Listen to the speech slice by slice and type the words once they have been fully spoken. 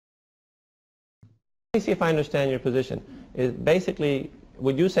me see if I understand your position. Basically,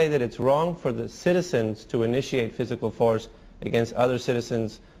 would you say that it's wrong for the citizens to initiate physical force against other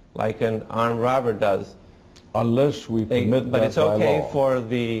citizens like an armed robber does? Unless we permit but that it's okay by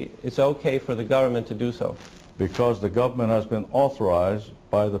law. it's okay for the government to do so. Because the government has been authorized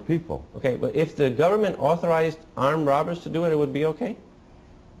by the people. Okay, but if the government authorized armed robbers to do it, it would be okay?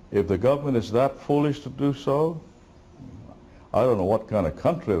 If the government is that foolish to do so, I don't know what kind of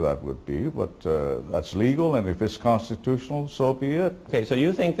country that would be, but that's legal, and if it's constitutional, so be it. Okay, so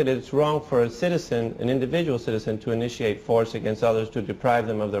you think that it's wrong for a citizen, an individual citizen, to initiate force against others to deprive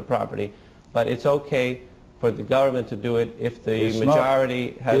them of their property, but it's okay for the government to do it if the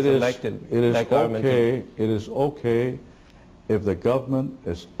majority has elected that government to. It is okay if the government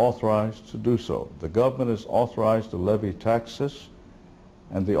is authorized to do so. The government is authorized to levy taxes,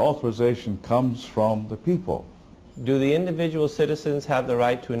 and the authorization comes from the people. Do the individual citizens have the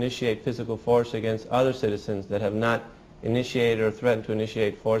right to initiate physical force against other citizens that have not initiated or threatened to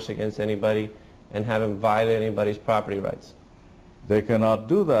initiate force against anybody and haven't violated anybody's property rights? They cannot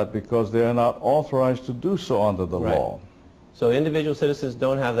do that because they are not authorized to do so under the law. So individual citizens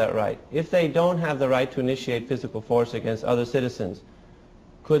don't have that right. If they don't have the right to initiate physical force against other citizens,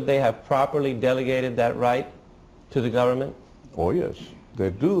 could they have properly delegated that right to the government? Oh yes,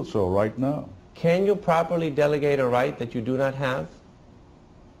 they do so right now. Can you properly delegate a right that you do not have?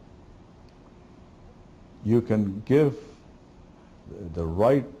 You can give the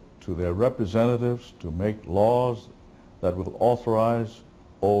right to their representatives to make laws that will authorize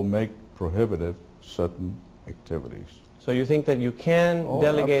or make prohibitive certain activities. So you think that you can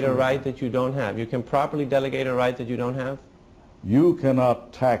delegate absolutely. a right that you don't have? You can properly delegate a right that you don't have? You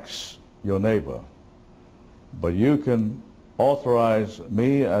cannot tax your neighbor, but you can authorize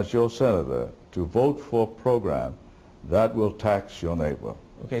me as your senator to vote for a program that will tax your neighbor.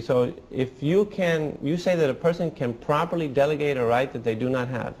 Okay, so if you say that a person can properly delegate a right that they do not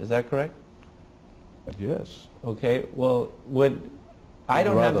have, is that correct? Yes. Okay, well, I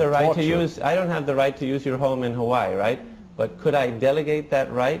don't have the right to use your home in Hawaii, right? But could I delegate that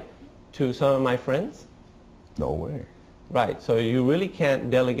right to some of my friends? No way. Right, so you really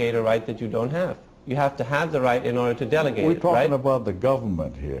can't delegate a right that you don't have. You have to have the right in order to delegate We're it, right? talking about the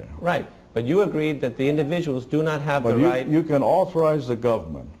government here. Right, but you agreed that the individuals do not have the right. You can authorize the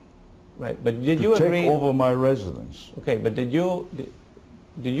government. Right, but did you agree? To take over my residence. Okay, but did you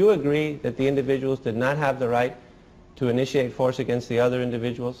agree that the individuals did not have the right to initiate force against the other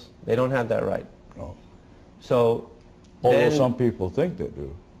individuals? They don't have that right. No. So although some people think they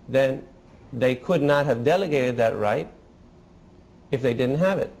do. Then they could not have delegated that right if they didn't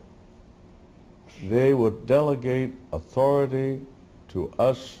have it. They would delegate authority to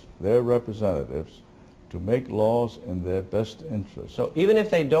us, their representatives, to make laws in their best interest. So even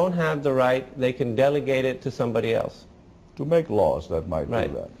if they don't have the right, they can delegate it to somebody else. To make laws that might do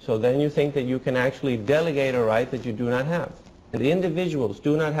that. So then you think that you can actually delegate a right that you do not have. The individuals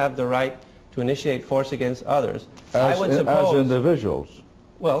do not have the right to initiate force against others. I would suppose, as individuals.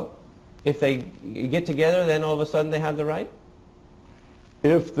 Well, if they get together, then all of a sudden they have the right?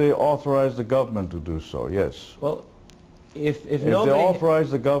 If they authorize the government to do so, yes. Well, if they nobody...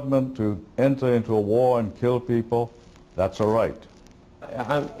 authorize the government to enter into a war and kill people, that's a right.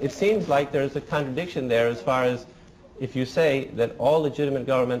 It seems like there's a contradiction there as far as if you say that all legitimate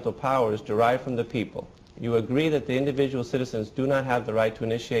governmental power is derived from the people. You agree that the individual citizens do not have the right to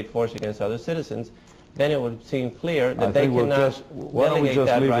initiate force against other citizens, then it would seem clear that they cannot delegate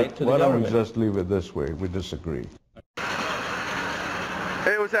that right to the government. Why don't we just leave it this way? We disagree.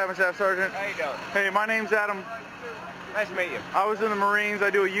 Hey, what's happening, Staff Sergeant? How you doing? Hey, my name's Adam. Nice to meet you. I was in the Marines.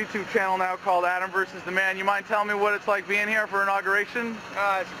 I do a YouTube channel now called Adam versus the Man. You mind telling me what it's like being here for inauguration?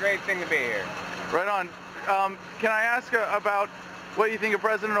 It's a great thing to be here. Right on. Can I ask about what you think of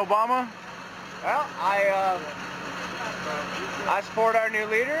President Obama? Well, I support our new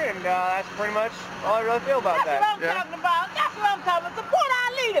leader, and that's pretty much all I really feel about that. That's what I'm talking about. That's what I'm talking about. Support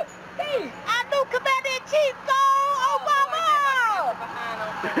our leader. Hey, our new Commander-in-Chief, Obama!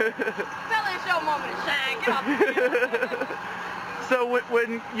 Tell us your moment to shine. Get off. So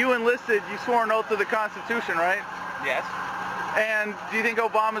when you enlisted, you swore an oath to the Constitution, right? Yes. And do you think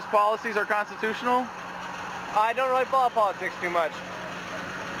Obama's policies are constitutional? I don't really follow politics too much.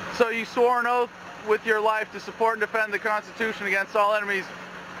 So you swore an oath with your life to support and defend the Constitution against all enemies,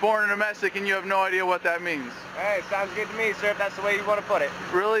 foreign and domestic, and you have no idea what that means? Hey, sounds good to me, sir, if that's the way you want to put it.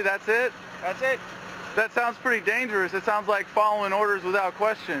 Really? That's it? That's it. That sounds pretty dangerous. It sounds like following orders without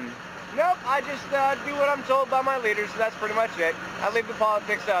question. Nope, I just do what I'm told by my leaders, so that's pretty much it. I leave the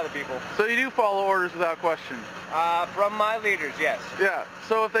politics to other people. So you do follow orders without question? From my leaders, yes. Yeah.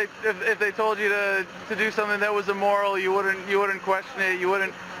 So if they told you to do something that was immoral, you wouldn't question it. You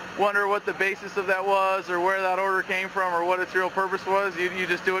wouldn't wonder what the basis of that was, or where that order came from, or what its real purpose was. You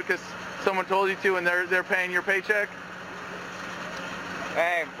just do it because someone told you to, and they're paying your paycheck.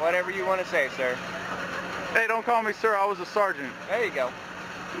 Hey, whatever you want to say, sir. Hey, don't call me sir. I was a sergeant. There you go.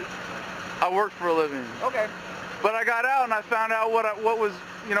 I worked for a living. Okay. But I got out and I found out what was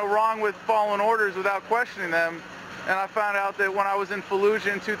wrong with following orders without questioning them. And I found out that when I was in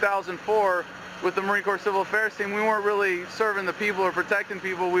Fallujah in 2004 with the Marine Corps Civil Affairs team, we weren't really serving the people or protecting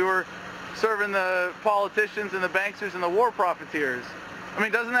people. We were serving the politicians and the banksters and the war profiteers. I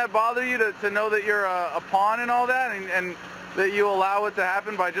mean, doesn't that bother you to know that you're a pawn in all that, and that you allow it to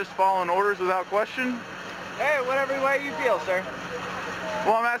happen by just following orders without question? Hey, whatever way you feel, sir.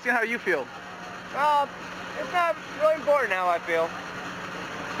 Well, I'm asking how you feel. Well, it's not really important how I feel.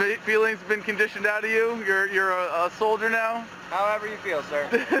 Feelings been conditioned out of you? You're a soldier now? However you feel, sir.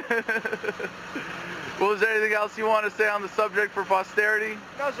 Well, is there anything else you want to say on the subject for posterity?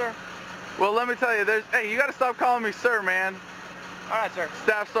 No, sir. Well, let me tell you, hey, you got to stop calling me sir, man. All right, sir.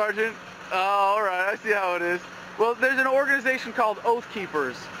 Staff Sergeant? Oh, all right, I see how it is. Well, there's an organization called Oath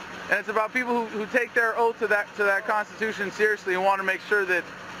Keepers, and it's about people who take their oath to that Constitution seriously and want to make sure that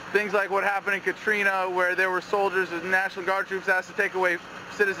things like what happened in Katrina, where there were soldiers and National Guard troops asked to take away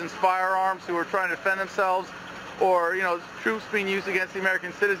citizens' firearms who were trying to defend themselves, or troops being used against the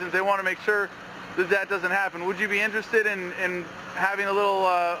American citizens. They want to make sure that that doesn't happen. Would you be interested in having a little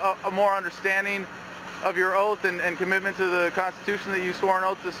a more understanding of your oath and commitment to the Constitution that you swore an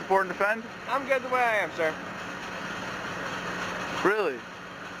oath to support and defend? I'm good the way I am, sir. Really?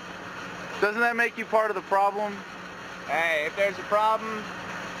 Doesn't that make you part of the problem? Hey, if there's a problem,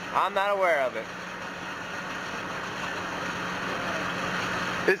 I'm not aware of it.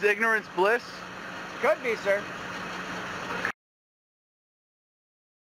 Is ignorance bliss? Could be, sir.